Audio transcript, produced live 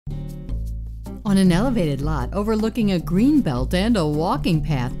On an elevated lot overlooking a green belt and a walking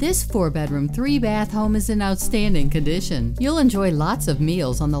path, this 4-bedroom, 3-bath home is in outstanding condition. You'll enjoy lots of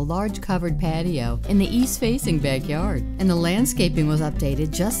meals on the large covered patio in the east-facing backyard, and the landscaping was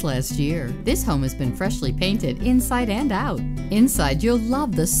updated just last year. This home has been freshly painted inside and out. Inside, you'll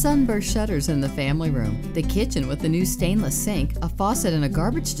love the sunburst shutters in the family room, the kitchen with the new stainless sink, a faucet and a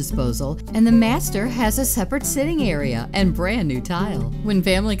garbage disposal, and the master has a separate sitting area and brand new tile. When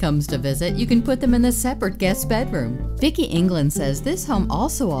family comes to visit, you can put them in the separate guest bedroom. Vicki England says this home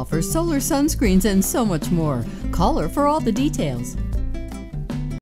also offers solar sunscreens and so much more. Call her for all the details.